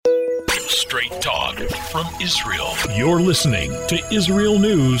Straight talk from Israel. You're listening to Israel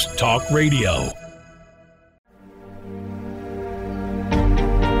News Talk Radio.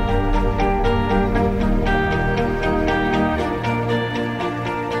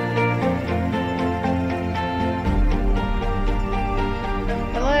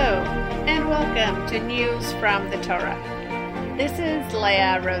 Hello, and welcome to News from the Torah. This is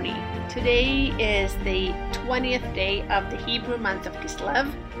Leah Rodi. Today is the 20th day of the Hebrew month of Kislev,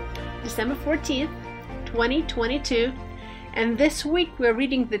 December 14th, 2022, and this week we're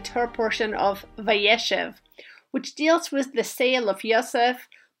reading the Torah portion of Vayeshev, which deals with the sale of Yosef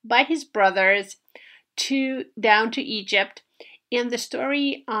by his brothers down to Egypt, and the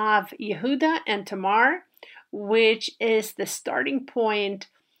story of Yehuda and Tamar, which is the starting point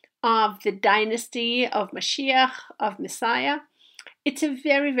of the dynasty of Mashiach, of Messiah. It's a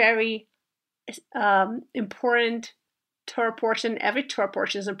very, very important Torah portion. Every Torah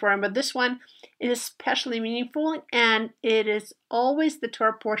portion is important, but this one is especially meaningful, and it is always the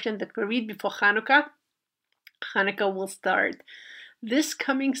Torah portion that we read before Hanukkah. Hanukkah will start this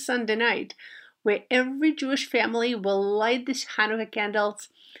coming Sunday night, where every Jewish family will light these Hanukkah candles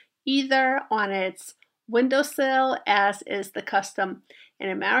either on its windowsill, as is the custom in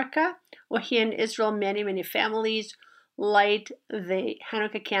America, or here in Israel, many, many families light the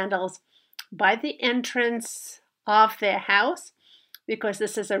Hanukkah candles by the entrance of their house, because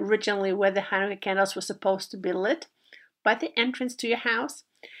this is originally where the Hanukkah candles were supposed to be lit, by the entrance to your house.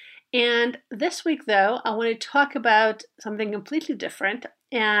 And this week, though, I want to talk about something completely different,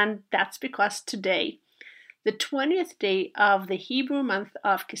 and that's because today, the 20th day of the Hebrew month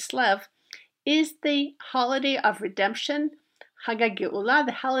of Kislev, is the holiday of redemption, Chag HaGeula,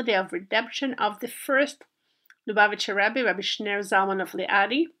 the holiday of redemption of the first Lubavitcher Rebbe, Rabbi Shneur Zalman of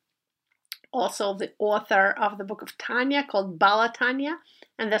Liadi, also the author of the book of Tanya called Baal HaTanya,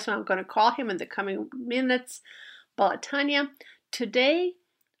 and that's what I'm going to call him in the coming minutes, Baal HaTanya. Today,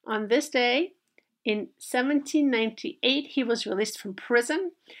 on this day, in 1798, he was released from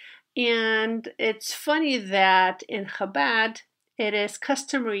prison, and it's funny that in Chabad, it is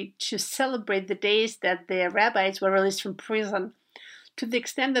customary to celebrate the days that the rabbis were released from prison, to the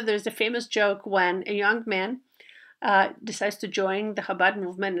extent that there's a famous joke when a young man decides to join the Chabad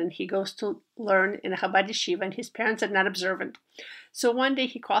movement, and he goes to learn in a Chabad yeshiva, and his parents are not observant. So one day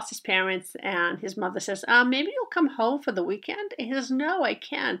he calls his parents, and his mother says, maybe you'll come home for the weekend? And he says, no, I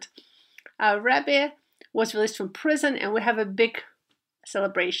can't. Rabbi was released from prison, and we have a big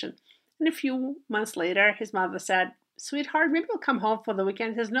celebration. And a few months later, his mother said, sweetheart, maybe you'll come home for the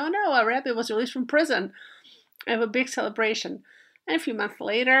weekend. He says, no, our Rabbi was released from prison. I have a big celebration. And a few months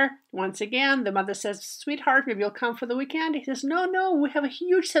later, once again, the mother says, sweetheart, maybe you'll come for the weekend. He says, no, we have a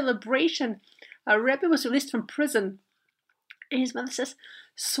huge celebration. Our Rebbe was released from prison. And his mother says,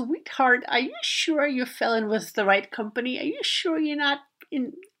 sweetheart, are you sure you fell in with the right company? Are you sure you're not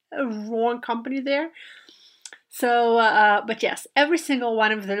in a wrong company there? So, but yes, every single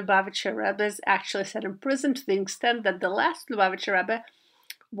one of the Lubavitcher Rebbes actually sat in prison, to the extent that the last Lubavitcher Rebbe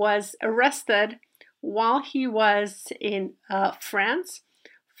was arrested while he was in France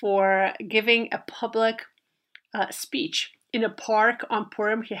for giving a public speech in a park on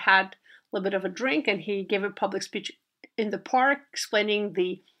Purim. He had a little bit of a drink, and he gave a public speech in the park explaining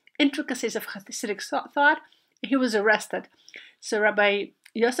the intricacies of Hasidic thought. He was arrested. So Rabbi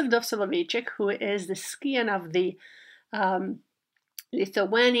Yosef Dov Soloveitchik, who is the scion of the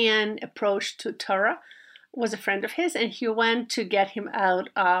Lithuanian approach to Torah, was a friend of his, and he went to get him out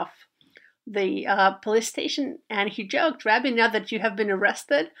of the police station, and he joked, Rabbi, now that you have been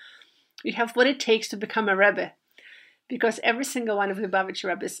arrested, you have what it takes to become a Rebbe. Because every single one of the Lubavitcher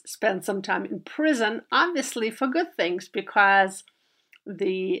Rebbes spent some time in prison, obviously for good things, because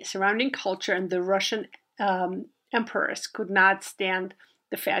the surrounding culture and the Russian emperors could not stand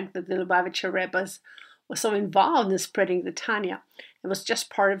the fact that the Lubavitcher Rebbes were so involved in spreading the Tanya. It was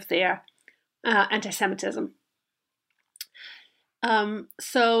just part of their anti-Semitism.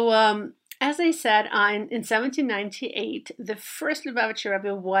 As I said, in 1798, the first Lubavitcher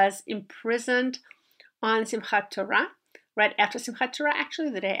Rebbe was imprisoned on Simchat Torah, right after Simchat Torah, actually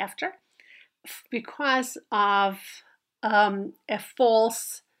the day after, because of a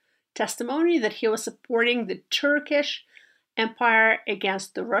false testimony that he was supporting the Turkish Empire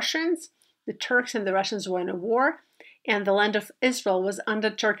against the Russians. The Turks and the Russians were in a war, and the land of Israel was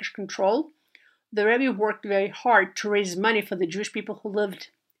under Turkish control. The Rebbe worked very hard to raise money for the Jewish people who lived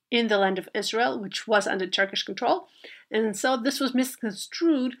in the land of Israel, which was under Turkish control. And so this was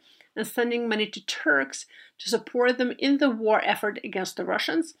misconstrued and sending money to Turks to support them in the war effort against the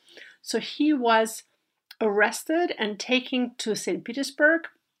Russians. So he was arrested and taken to St. Petersburg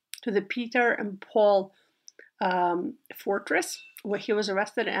to the Peter and Paul fortress, where he was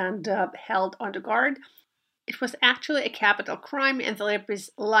arrested and held under guard. It was actually a capital crime, and the rabbi's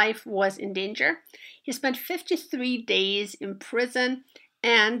life was in danger. He spent 53 days in prison,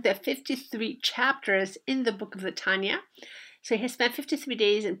 and there are 53 chapters in the book of the Tanya. So he spent 53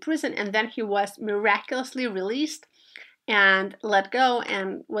 days in prison, and then he was miraculously released and let go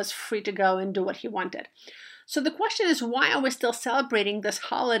and was free to go and do what he wanted. So the question is, why are we still celebrating this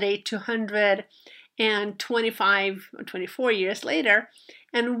holiday 225 or 24 years later?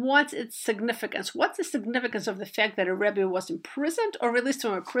 And what's its significance? What's the significance of the fact that a Rebbe was imprisoned or released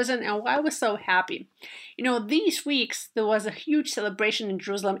from a prison, and why we're so happy? You know, these weeks there was a huge celebration in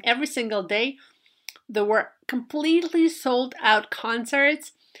Jerusalem. Every single day there were completely sold out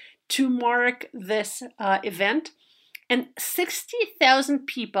concerts to mark this event, and 60,000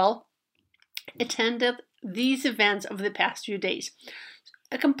 people attended these events over the past few days.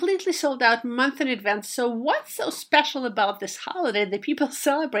 A completely sold out month in advance. So what's so special about this holiday that people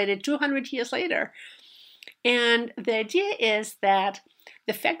celebrated 200 years later? And the idea is that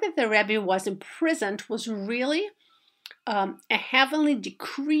the fact that the Rebbe was imprisoned was really a heavenly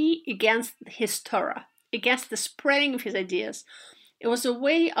decree against his Torah, against the spreading of his ideas. It was a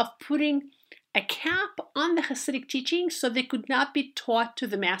way of putting a cap on the Hasidic teachings so they could not be taught to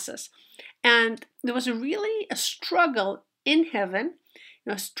the masses. And there was really a struggle in heaven,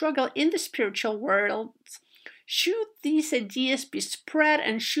 a struggle in the spiritual world. Should these ideas be spread,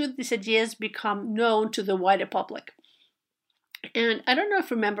 and should these ideas become known to the wider public? And I don't know if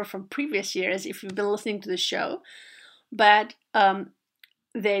you remember from previous years, if you've been listening to the show, but the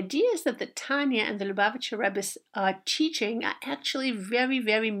ideas that the Tanya and the Lubavitcher Rebbe's teaching are actually very,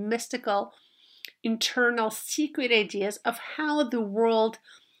 very mystical, internal, secret ideas of how the world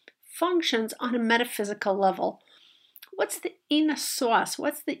functions on a metaphysical level. What's the inner source?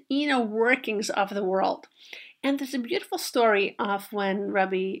 What's the inner workings of the world? And there's a beautiful story of when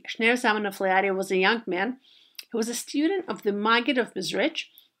Rabbi Shneir Zalman of Liadi was a young man. He was a student of the Maggid of Mezrich.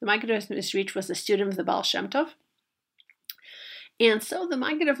 The Maggid of Mezrich was a student of the Baal Shem Tov. And so the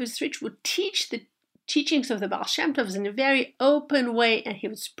Maggid of Mezrich would teach the teachings of the Baal Shem Tov in a very open way, and he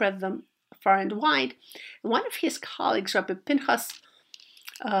would spread them far and wide. And one of his colleagues, Rabbi Pinchas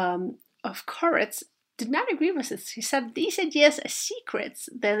of Koretz, did not agree with this. He said these ideas are secrets.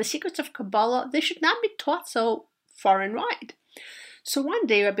 They're the secrets of Kabbalah. They should not be taught so far and wide. So one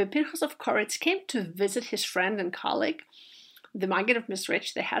day, Rabbi Pinchas of Koretz came to visit his friend and colleague, the Maggid of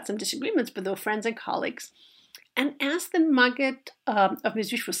Mezrich. They had some disagreements, but they were friends and colleagues. And as the Maggid of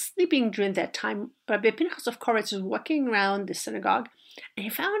Mezrich was sleeping during that time, Rabbi Pinchas of Koretz was walking around the synagogue, and he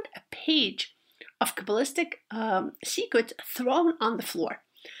found a page of Kabbalistic secrets thrown on the floor.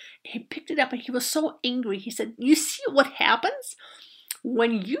 He picked it up and he was so angry. He said, "You see what happens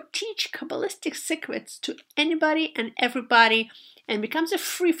when you teach Kabbalistic secrets to anybody and everybody and becomes a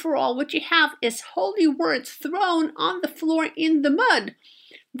free-for-all? What you have is holy words thrown on the floor in the mud.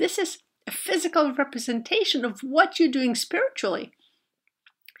 This is a physical representation of what you're doing spiritually."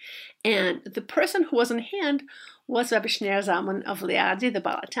 And the person who was on hand was Rabbi Shneir Zalman of Liadi, the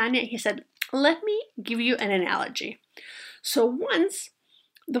Baal Tanya. He said, "Let me give you an analogy. So once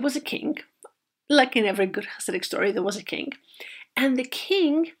there was a king, like in every good Hasidic story, there was a king, and the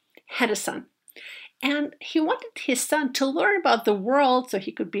king had a son. And he wanted his son to learn about the world so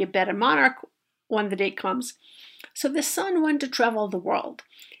he could be a better monarch when the day comes. So the son went to travel the world,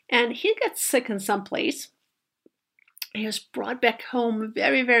 and he got sick in some place. He was brought back home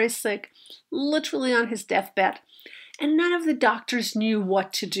very, very sick, literally on his deathbed, and none of the doctors knew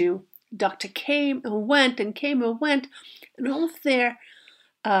what to do. The doctor came and went and came and went, and all of their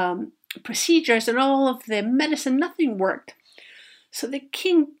procedures and all of the medicine, nothing worked. So the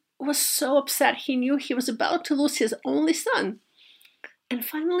king was so upset. He knew he was about to lose his only son. And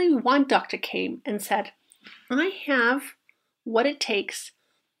finally, one doctor came and said, "I have what it takes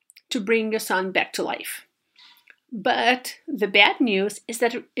to bring your son back to life. But the bad news is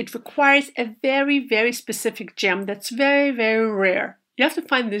that it requires a very, very specific gem that's very, very rare. You have to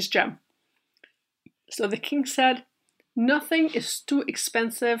find this gem." So the king said, "Nothing is too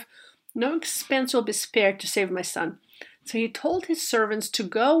expensive. No expense will be spared to save my son." So he told his servants to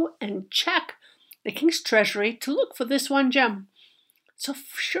go and check the king's treasury to look for this one gem. So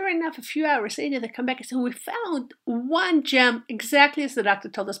sure enough, a few hours later, they come back and say, "We found one gem exactly as the doctor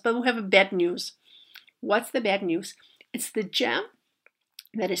told us, but we have a bad news." What's the bad news? It's the gem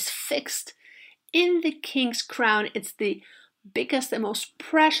that is fixed in the king's crown. It's the biggest and most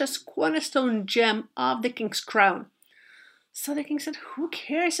precious cornerstone gem of the king's crown. So the king said, who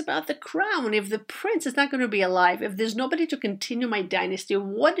cares about the crown if the prince is not going to be alive? If there's nobody to continue my dynasty,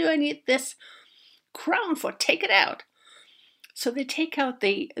 what do I need this crown for? Take it out. So they take out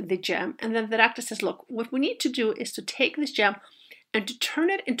the gem, and then the doctor says, look, what we need to do is to take this gem and to turn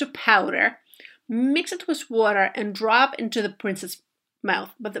it into powder, mix it with water, and drop into the prince's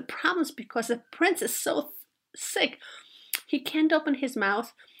mouth. But the problem is because the prince is so sick, he can't open his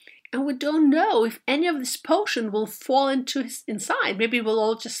mouth, and we don't know if any of this potion will fall into his inside. Maybe it will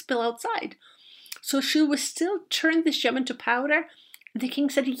all just spill outside. So should we still turn this gem into powder? The king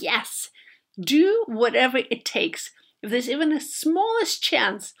said, yes, do whatever it takes. If there's even the smallest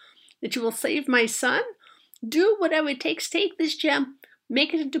chance that you will save my son, do whatever it takes. Take this gem,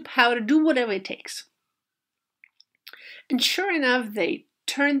 make it into powder, do whatever it takes. And sure enough, they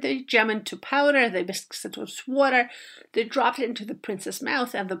turned the gem into powder, they mixed it with water, they dropped it into the prince's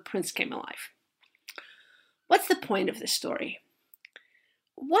mouth, and the prince came alive. What's the point of this story?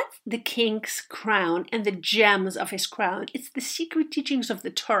 What's the king's crown and the gems of his crown? It's the secret teachings of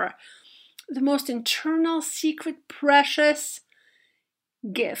the Torah. The most internal, secret, precious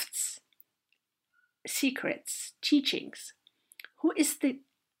gifts, secrets, teachings. Who is the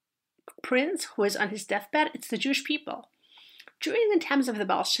prince who is on his deathbed? It's the Jewish people. During the times of the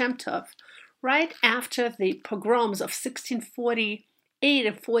Baal Shem Tov, right after the pogroms of 1648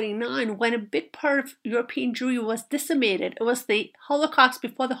 and 49, when a big part of European Jewry was decimated, it was the Holocaust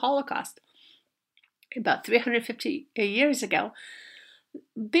before the Holocaust, about 350 years ago,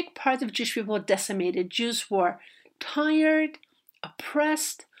 big parts of Jewish people were decimated. Jews were tired,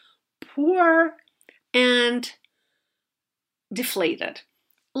 oppressed, poor, and deflated.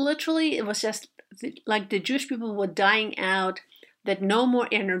 Literally, it was just like the Jewish people were dying out, that no more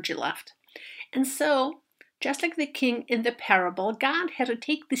energy left. And so, just like the king in the parable, God had to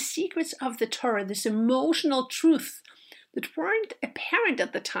take the secrets of the Torah, this emotional truth that weren't apparent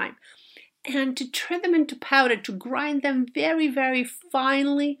at the time, and to turn them into powder, to grind them very, very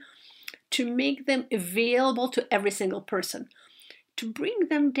finely, to make them available to every single person, to bring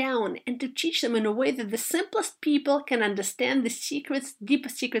them down and to teach them in a way that the simplest people can understand the secrets,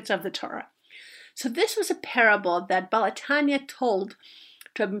 deepest secrets of the Torah. So this was a parable that Baal HaTanya told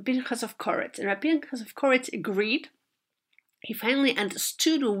to Rabbi Pinchas of Koretz, and Rabbi Pinchas of Koretz agreed. He finally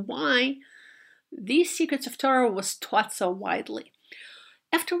understood why these secrets of Torah was taught so widely.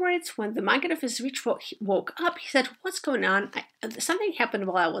 Afterwards, when the Maggid of Mezritch woke up, he said, what's going on? Something happened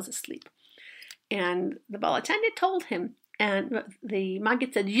while I was asleep. And the Baal HaTanya told him, and the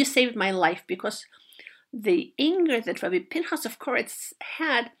Maggid said, you saved my life, because the anger that Rabbi Pinchas of Koretz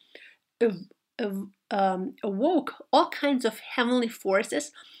had awoke all kinds of heavenly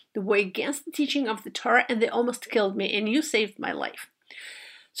forces that were against the teaching of the Torah, and they almost killed me, and you saved my life.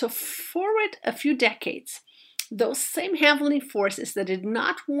 So forward a few decades, those same heavenly forces that did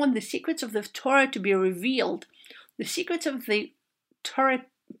not want the secrets of the Torah to be revealed, the secrets of the Torah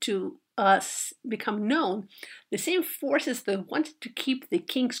to become known, the same forces that wanted to keep the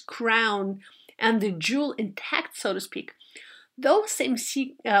king's crown and the jewel intact, so to speak, those same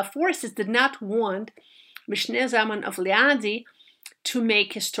forces did not want Mishneh Zalman of Liadi to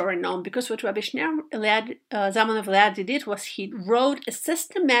make his Torah known, because what Rabbi Shneur Zalman of Liadi did was he wrote a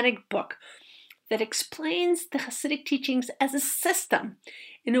systematic book that explains the Hasidic teachings as a system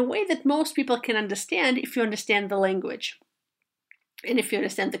in a way that most people can understand if you understand the language and if you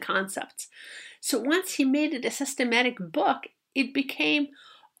understand the concepts. So once he made it a systematic book, it became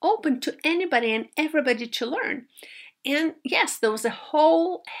open to anybody and everybody to learn. And yes, there was a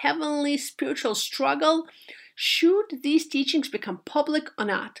whole heavenly spiritual struggle. Should these teachings become public or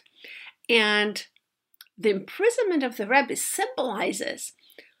not? And the imprisonment of the Rebbe symbolizes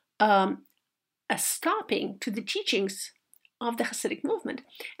a stopping to the teachings of the Hasidic movement.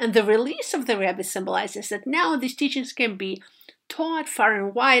 And the release of the Rebbe symbolizes that now these teachings can be taught far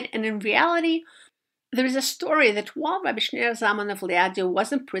and wide. And in reality, there is a story that while Rabbi Shneur Zalman of Liadi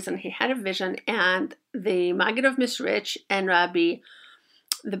was in prison, he had a vision, and the Maggid of Mezritch and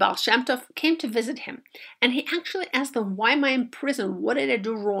the Baal Shem Tov came to visit him. And he actually asked them, why am I in prison? What did I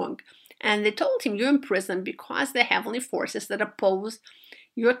do wrong? And they told him, you're in prison because the heavenly forces that oppose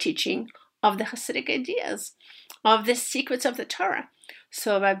your teaching of the Hasidic ideas, of the secrets of the Torah.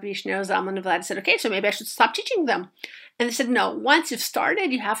 So Rabbi Shneur Zalman of Liadi said, okay, so maybe I should stop teaching them. And they said, no, once you've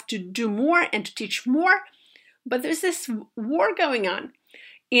started, you have to do more and to teach more. But there's this war going on.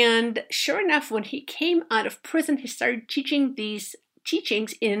 And sure enough, when he came out of prison, he started teaching these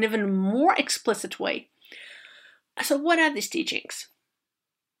teachings in an even more explicit way. So what are these teachings?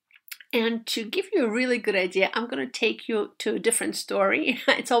 And to give you a really good idea, I'm going to take you to a different story.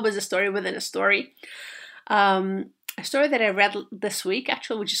 It's always a story within a story. A a story that I read this week,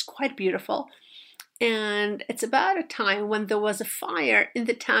 actually, which is quite beautiful. And it's about a time when there was a fire in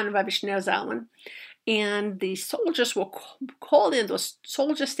the town of Rabbi Shneur Zalman. And the soldiers were called in, those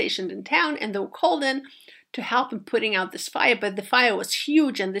soldiers stationed in town, and they were called in to help in putting out this fire. But the fire was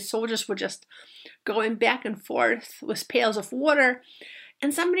huge, and the soldiers were just going back and forth with pails of water.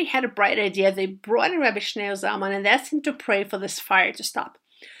 And somebody had a bright idea. They brought in Rabbi Shneur Zalman and asked him to pray for this fire to stop.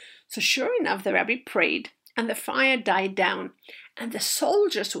 So sure enough, the rabbi prayed, and the fire died down. And the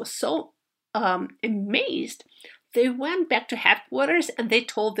soldiers were so amazed, they went back to headquarters and they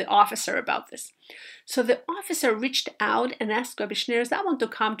told the officer about this. So the officer reached out and asked Rabbi Shneur Zalman to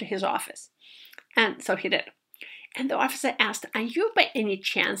come to his office. And so he did. And the officer asked, "Are you by any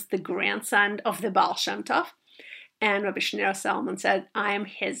chance the grandson of the Baal Shem Tov?" And Rabbi Shneur Zalman said, "I am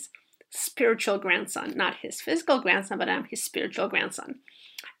his spiritual grandson, not his physical grandson, but I'm his spiritual grandson."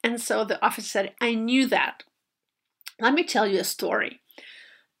 And so the officer said, "I knew that. Let me tell you a story.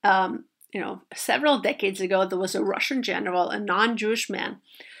 Several decades ago, there was a Russian general, a non-Jewish man,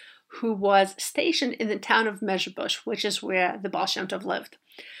 who was stationed in the town of Mezhebush, which is where the Baal Shem Tov lived.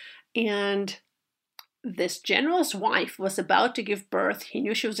 And this general's wife was about to give birth. He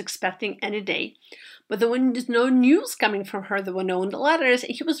knew she was expecting any day, but there was no news coming from her. There were no letters.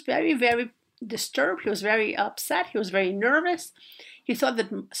 He was very, very disturbed. He was very upset. He was very nervous. He thought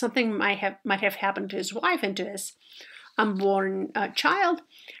that something might have happened to his wife and to his unborn child.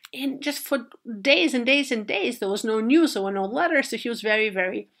 And just for days and days and days, there was no news. There were no letters. So he was very,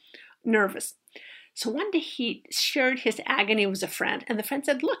 very nervous. So one day he shared his agony with a friend, and the friend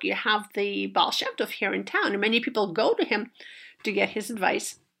said, "Look, you have the Baal Shem Tov here in town, and many people go to him to get his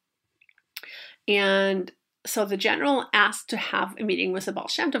advice." And so the general asked to have a meeting with the Baal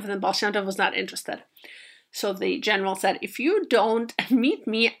Shem Tov, and the Baal Shem Tov was not interested. So the general said, "If you don't meet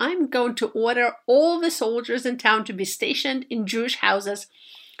me, I'm going to order all the soldiers in town to be stationed in Jewish houses."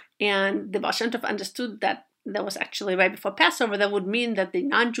 And the Baal Shem Tov understood that was actually right before Passover. That would mean that the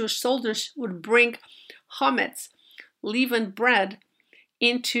non-Jewish soldiers would bring chametz, leavened bread,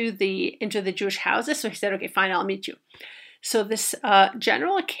 into the Jewish houses. So he said, "Okay, fine, I'll meet you." So this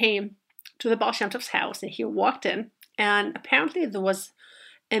general came to the Baal Shem Tov's house, and he walked in, and apparently there was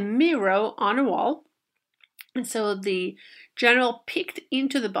a mirror on a wall. And so the general peeked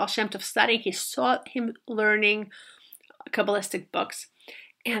into the Baal Shem Tov study. He saw him learning Kabbalistic books.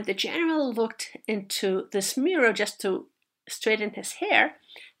 And the general looked into this mirror just to straighten his hair.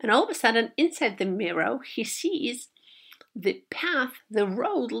 And all of a sudden, inside the mirror, he sees the path, the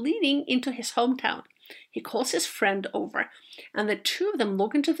road leading into his hometown. He calls his friend over, and the two of them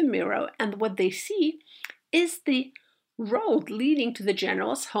look into the mirror, and what they see is the road leading to the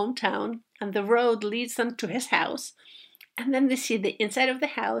general's hometown, and the road leads them to his house. And then they see the inside of the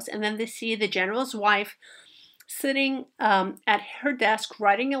house, and then they see the general's wife sitting at her desk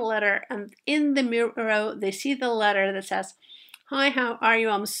writing a letter, and in the mirror they see the letter that says, "Hi, how are you?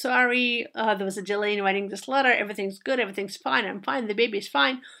 I'm sorry there was a delay in writing this letter. Everything's good. Everything's fine. I'm fine. The baby's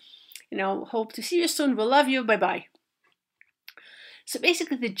fine. Hope to see you soon. We love you. Bye-bye." So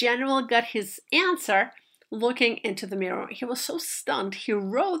basically the general got his answer looking into the mirror. He was so stunned. He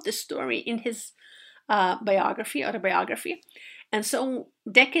wrote the story in his autobiography. And so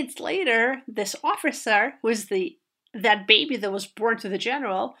decades later, this officer was that baby that was born to the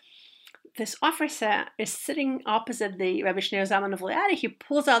general. This officer is sitting opposite the Rabbi Shneur Zalman of Liadi. He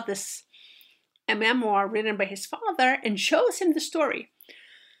pulls out a memoir written by his father and shows him the story.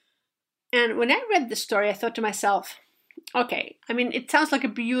 And when I read the story, I thought to myself, okay, it sounds like a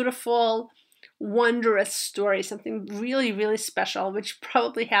beautiful, wondrous story, something really, really special, which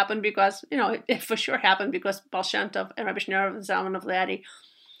probably happened because, it for sure happened because Baal Shem Tov and Rabbi Shneur Zalman of Liadi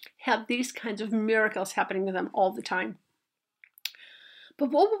had these kinds of miracles happening to them all the time.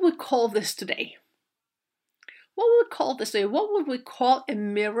 But what would we call this today? What would we call this today? What would we call a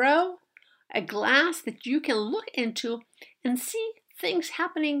mirror, a glass that you can look into and see things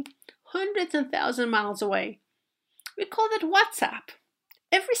happening hundreds and thousands of miles away? We call that WhatsApp.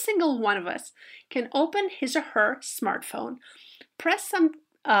 Every single one of us can open his or her smartphone, press some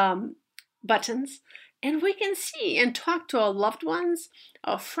buttons, and we can see and talk to our loved ones,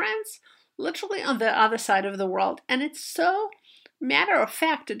 our friends, literally on the other side of the world. And it's so matter of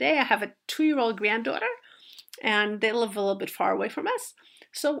fact. Today I have a 2-year-old granddaughter, and they live a little bit far away from us.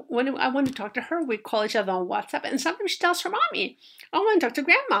 So when I want to talk to her, we call each other on WhatsApp, and sometimes she tells her mommy, "I want to talk to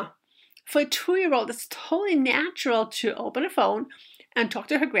grandma." For a 2-year-old, it's totally natural to open a phone and talk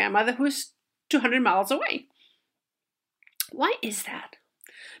to her grandmother who's 200 miles away. Why is that?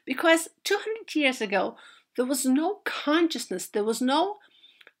 Because 200 years ago, there was no consciousness, there was no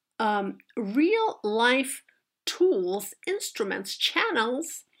real life tools, instruments,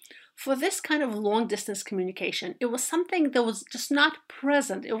 channels for this kind of long distance communication. It was something that was just not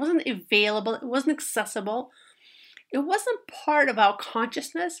present. It wasn't available. It wasn't accessible. It wasn't part of our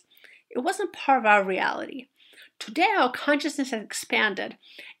consciousness. It wasn't part of our reality. Today, our consciousness has expanded.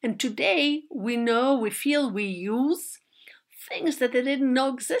 And today, we know, we feel, we use things that they didn't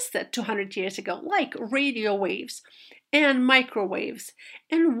know existed 200 years ago, like radio waves and microwaves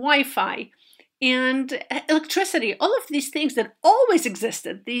and Wi-Fi and electricity. All of these things that always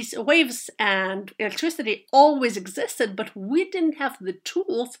existed, these waves and electricity always existed, but we didn't have the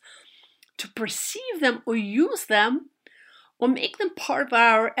tools to perceive them or use them or make them part of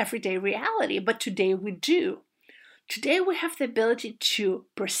our everyday reality. But today we do. Today we have the ability to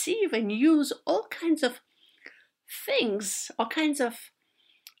perceive and use all kinds of things, all kinds of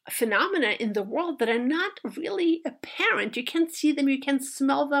phenomena in the world that are not really apparent. You can't see them, you can't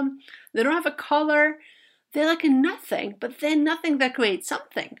smell them, they don't have a color, they're like a nothing, but they're nothing that creates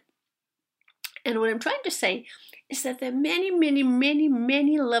something. And what I'm trying to say is that there are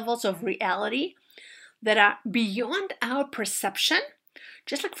many levels of reality that are beyond our perception.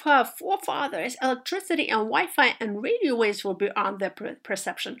 Just like for our forefathers, electricity and Wi-Fi and radio waves will be beyond their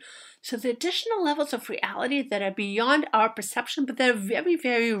perception. So the additional levels of reality that are beyond our perception, but they're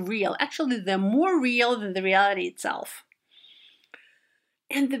very real. Actually, they're more real than the reality itself.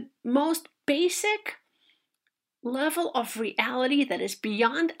 And the most basic level of reality that is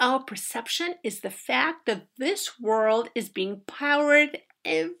beyond our perception is the fact that this world is being powered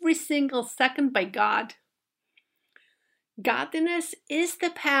every single second by God. Godliness is the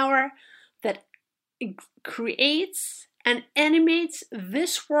power that creates and animates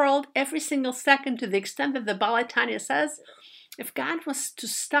this world every single second, to the extent that the Baal HaTanya says, if God was to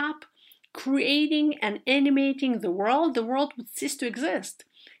stop creating and animating the world would cease to exist.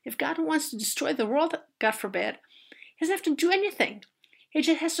 If God wants to destroy the world, God forbid, he doesn't have to do anything. He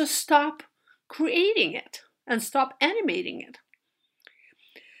just has to stop creating it and stop animating it.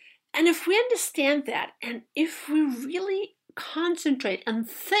 And if we understand that, and if we really concentrate and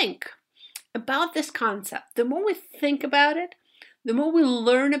think about this concept, the more we think about it, the more we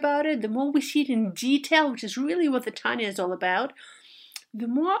learn about it, the more we see it in detail, which is really what the Tanya is all about, the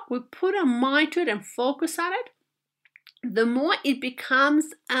more we put our mind to it and focus on it, the more it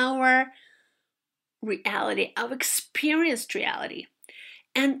becomes our reality, our experienced reality.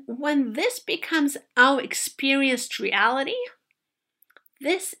 And when this becomes our experienced reality,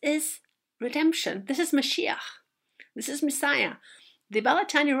 this is redemption. This is Mashiach. This is Messiah. The Baal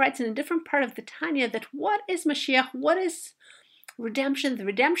HaTanya writes in a different part of the Tanya that what is Mashiach? What is redemption? The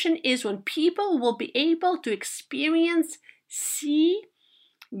redemption is when people will be able to experience, see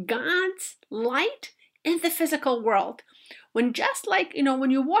God's light in the physical world. When just like, when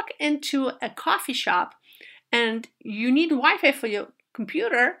you walk into a coffee shop and you need Wi-Fi for your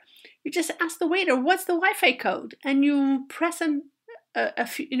computer, you just ask the waiter, what's the Wi-Fi code? And you press a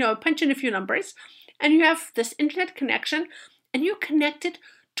few, punch in a few numbers, and you have this internet connection, and you're connected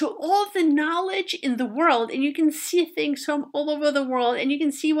to all the knowledge in the world, and you can see things from all over the world, and you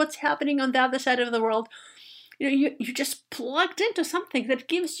can see what's happening on the other side of the world. You just plugged into something that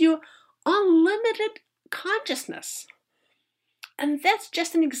gives you unlimited consciousness. And that's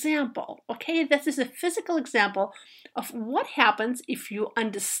just an example, okay? This is a physical example of what happens if you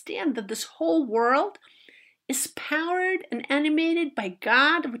understand that this whole world is powered and animated by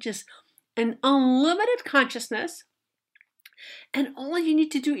God, which is an unlimited consciousness. And all you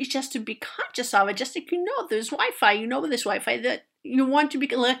need to do is just to be conscious of it. Just like there's Wi-Fi, there's Wi-Fi, that you want to be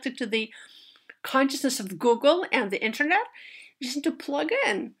connected to the consciousness of Google and the internet. You just need to plug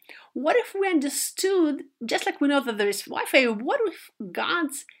in. What if we understood, just like we know that there is Wi-Fi, what if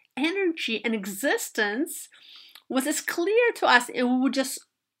God's energy and existence was as clear to us, and we would just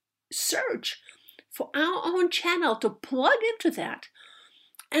search for our own channel to plug into that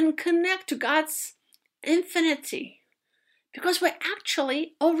and connect to God's infinity? Because we're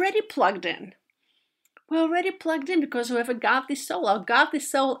actually already plugged in. We're already plugged in because we have a godly soul. Our godly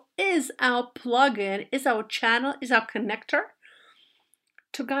soul is our plug-in, is our channel, is our connector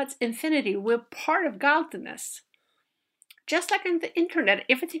to God's infinity. We're part of godliness. Just like on the internet,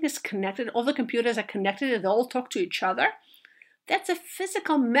 everything is connected. All the computers are connected and they all talk to each other. That's a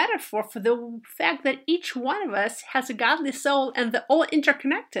physical metaphor for the fact that each one of us has a godly soul and they're all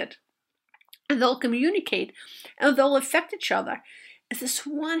interconnected. And they'll communicate and they'll affect each other. It's this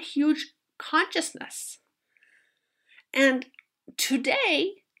one huge consciousness. And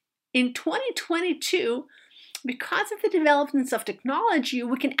today, in 2022, because of the developments of technology,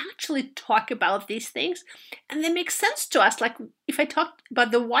 we can actually talk about these things and they make sense to us. Like if I talked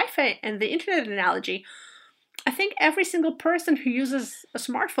about the Wi-Fi and the internet analogy, I think every single person who uses a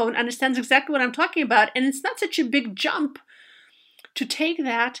smartphone understands exactly what I'm talking about, and it's not such a big jump to take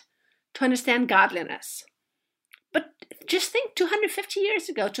that to understand godliness. But just think 250 years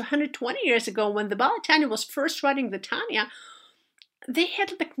ago, 220 years ago, when the Baal Tanya was first writing the Tanya, they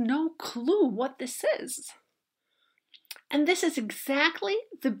had like no clue what this is. And this is exactly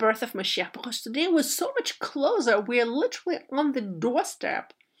the birth of Mashiach, because today was so much closer. We are literally on the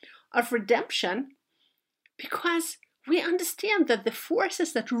doorstep of redemption, because we understand that the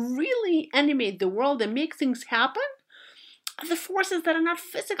forces that really animate the world and make things happen are the forces that are not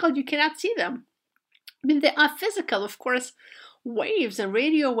physical. You cannot see them. I mean, they are physical, of course. Waves and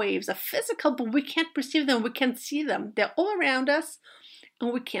radio waves are physical, but we can't perceive them. We can't see them. They're all around us,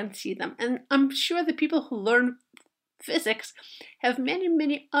 and we can't see them. And I'm sure the people who learn physics have many,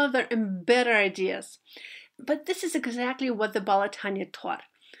 many other and better ideas. But this is exactly what the Baal Tanya taught.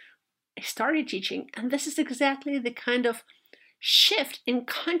 I started teaching, and this is exactly the kind of shift in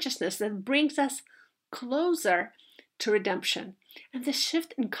consciousness that brings us closer to redemption. And the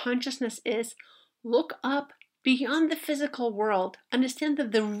shift in consciousness is look up beyond the physical world. Understand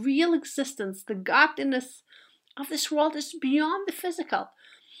that the real existence, the godliness of this world is beyond the physical.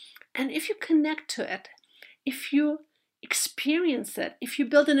 And if you connect to it, if you experience it, if you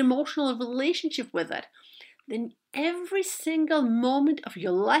build an emotional relationship with it, then every single moment of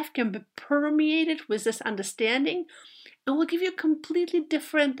your life can be permeated with this understanding and will give you a completely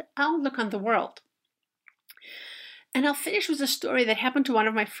different outlook on the world. And I'll finish with a story that happened to one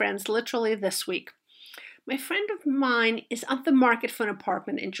of my friends literally this week. My friend of mine is on the market for an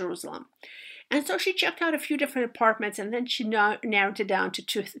apartment in Jerusalem. And so she checked out a few different apartments, and then she narrowed it down to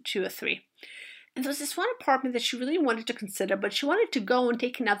two or three. And there was this one apartment that she really wanted to consider, but she wanted to go and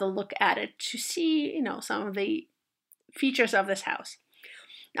take another look at it to see, some of the features of this house.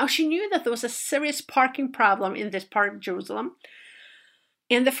 Now, she knew that there was a serious parking problem in this part of Jerusalem.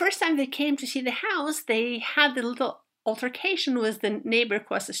 And the first time they came to see the house, they had a little altercation with the neighbor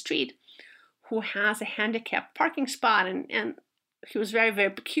across the street who has a handicapped parking spot. And he was very, very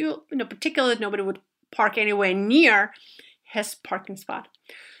particular. Nobody would park anywhere near his parking spot.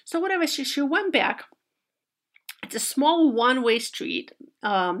 So whatever, she went back. It's a small one-way street.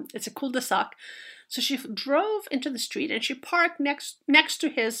 It's a cul-de-sac. So she drove into the street and she parked next to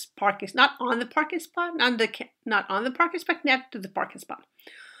his parking, not on the parking spot, not on the parking spot, next to the parking spot.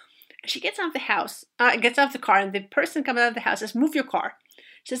 She gets out of the car, and the person comes out of the house says, "Move your car."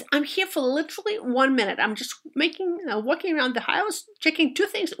 She says, "I'm here for literally 1 minute. I'm just walking around the house, checking two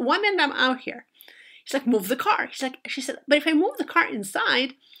things. 1 minute, I'm out here." He's like, "Move the car." She said, "But if I move the car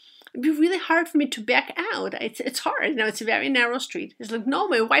inside, it'd be really hard for me to back out. It's hard. It's a very narrow street." He's like, "No,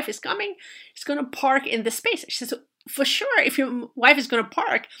 my wife is coming. She's going to park in the space." She says, "For sure, if your wife is going to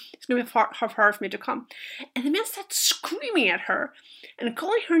park, it's going to be hard for me to come." And the man starts screaming at her and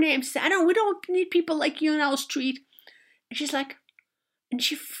calling her name. She said, "We don't need people like you in our street." And she's like,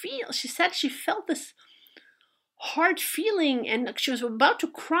 she said she felt this hard feeling, and she was about to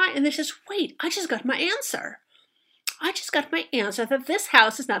cry. And they says, "Wait, I just got my answer. I just got my answer that this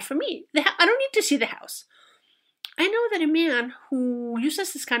house is not for me. I don't need to see the house. I know that a man who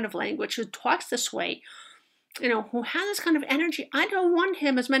uses this kind of language, who talks this way, who has this kind of energy, I don't want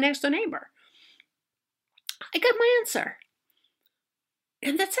him as my next door neighbor. I got my answer."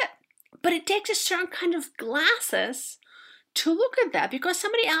 And that's it. But it takes a certain kind of glasses to look at that, because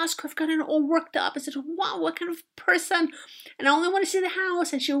somebody else could have gotten all worked up and said, "Wow, what kind of person? And I only want to see the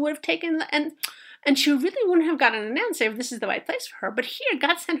house." And she would have taken, and she really wouldn't have gotten an answer if this is the right place for her. But here,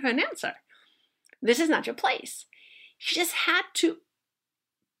 God sent her an answer. This is not your place. She just had to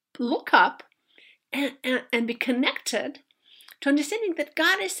look up and be connected to understanding that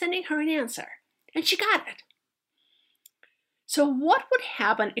God is sending her an answer. And she got it. So what would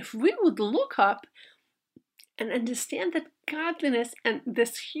happen if we would look up and understand that godliness and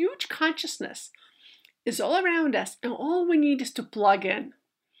this huge consciousness is all around us, and all we need is to plug in.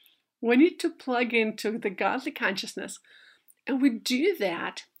 We need to plug into the godly consciousness, and we do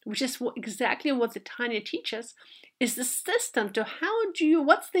that, which is exactly what the Tanya teaches, is the system to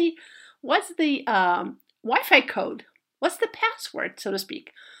what's the Wi-Fi code, what's the password, so to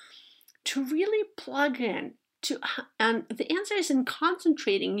speak, to really plug in. And the answer is in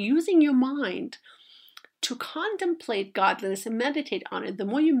concentrating, using your mind to contemplate godliness and meditate on it. The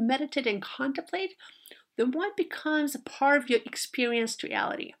more you meditate and contemplate, the more it becomes a part of your experienced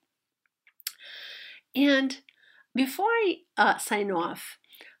reality. And before I sign off,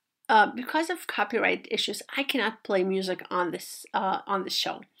 because of copyright issues, I cannot play music on this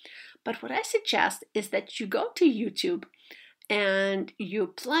show. But what I suggest is that you go to YouTube and you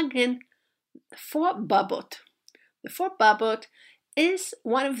plug in for Babot. The Four Babot is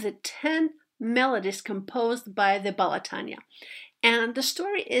one of the 10 melodies composed by the Baal HaTanya. And the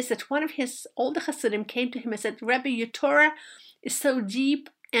story is that one of his older Hasidim came to him and said, Rebbe, your Torah is so deep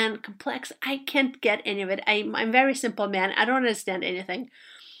and complex, I can't get any of it. I'm a very simple man. I don't understand anything.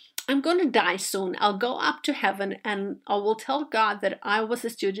 I'm going to die soon. I'll go up to heaven and I will tell God that I was a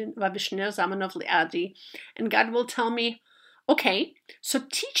student of Rabbi Shneur Zalman of Liadi. And God will tell me, okay, so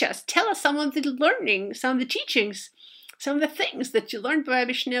teach us. Tell us some of the learning, some of the teachings, some of the things that you learned by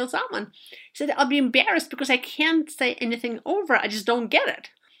Rabbi Shneur Zalman. He said, I'll be embarrassed because I can't say anything over. I just don't get it.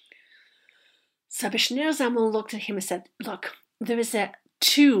 So Rabbi Shneur Zalman looked at him and said, look, there is a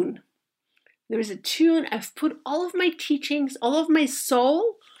tune. There is a tune. I've put all of my teachings, all of my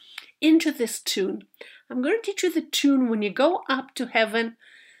soul into this tune. I'm going to teach you the tune. When you go up to heaven,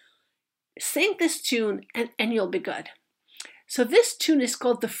 sing this tune and you'll be good. So this tune is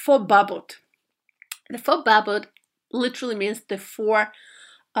called the Four Babot. The Four Babot literally means the four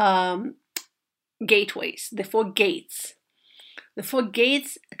gateways, the four gates. The four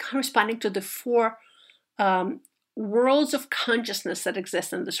gates corresponding to the four worlds of consciousness that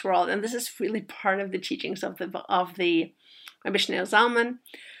exist in this world. And this is really part of the teachings of the Rabbi Shneur Zalman.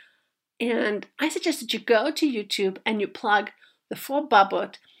 And I suggest that you go to YouTube and you plug the Four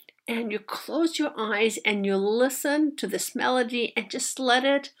Babot and you close your eyes and you listen to this melody and just let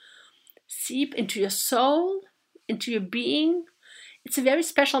it seep into your soul, into your being. It's a very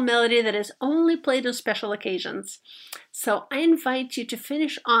special melody that is only played on special occasions. So I invite you to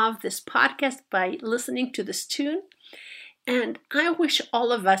finish off this podcast by listening to this tune. And I wish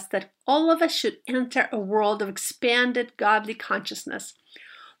all of us that all of us should enter a world of expanded godly consciousness.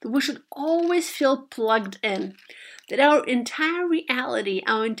 That we should always feel plugged in. That our entire reality,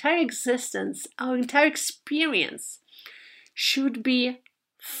 our entire existence, our entire experience should be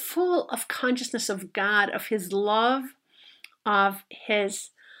full of consciousness of God, of His love, of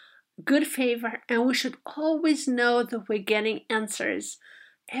His good favor, and we should always know that we're getting answers.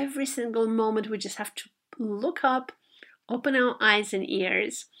 Every single moment we just have to look up, open our eyes and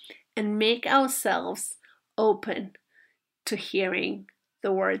ears, and make ourselves open to hearing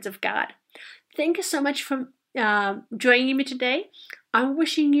the words of God. Thank you so much for joining me today. I'm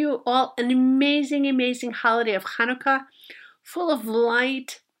wishing you all an amazing, amazing holiday of Hanukkah, full of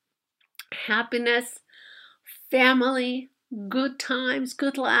light, happiness, family, good times,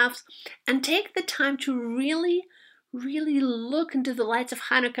 good laughs, and take the time to really, really look into the lights of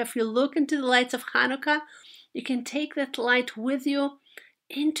Hanukkah. If you look into the lights of Hanukkah, you can take that light with you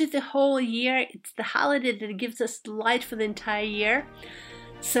into the whole year. It's the holiday that gives us light for the entire year.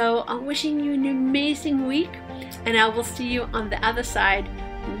 So I'm wishing you an amazing week, and I will see you on the other side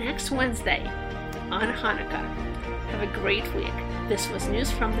next Wednesday on Hanukkah. Have a great week. This was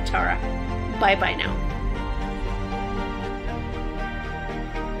News from the Torah. Bye-bye now.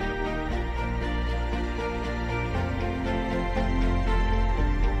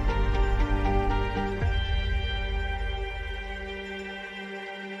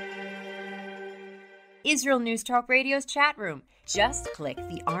 Israel News Talk Radio's chat room. Just click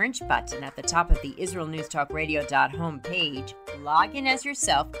the orange button at the top of the IsraelNewsTalkRadio.home page, log in as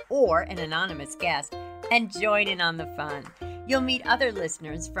yourself or an anonymous guest, and join in on the fun. You'll meet other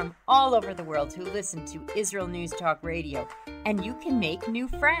listeners from all over the world who listen to Israel News Talk Radio, and you can make new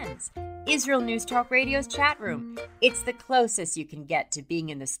friends. Israel News Talk Radio's chat room. It's the closest you can get to being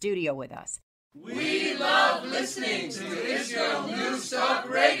in the studio with us. We love listening to Israel News Talk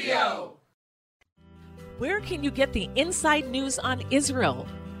Radio. Where can you get the inside news on Israel?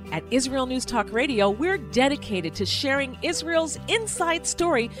 At Israel News Talk Radio, we're dedicated to sharing Israel's inside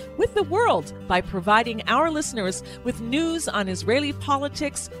story with the world by providing our listeners with news on Israeli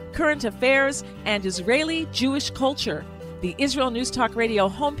politics, current affairs, and Israeli Jewish culture. The Israel News Talk Radio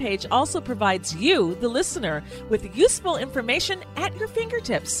homepage also provides you, the listener, with useful information at your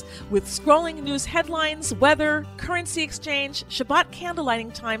fingertips, with scrolling news headlines, weather, currency exchange, Shabbat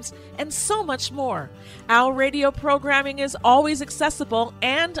candlelighting times, and so much more. Our radio programming is always accessible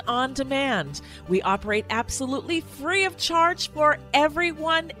and on demand. We operate absolutely free of charge for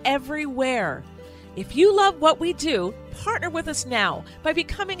everyone, everywhere. If you love what we do, partner with us now by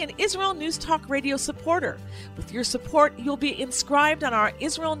becoming an Israel News Talk Radio supporter. With your support, you'll be inscribed on our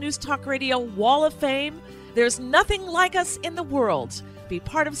Israel News Talk Radio Wall of Fame. There's nothing like us in the world. Be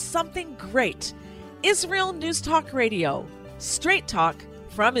part of something great. Israel News Talk Radio. Straight talk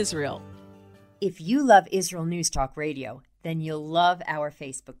from Israel. If you love Israel News Talk Radio, then you'll love our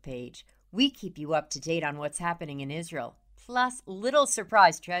Facebook page. We keep you up to date on what's happening in Israel, plus little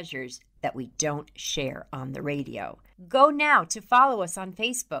surprise treasures that we don't share on the radio. Go now to follow us on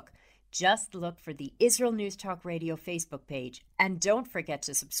Facebook. Just look for the Israel News Talk Radio Facebook page, and don't forget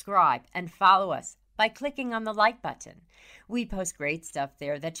to subscribe and follow us by clicking on the like button. We post great stuff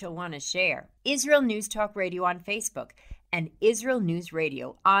there that you'll want to share. Israel News Talk Radio on Facebook and Israel News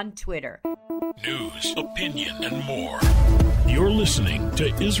Radio on Twitter. News, opinion, and more. You're listening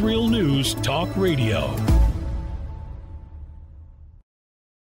to Israel News Talk Radio.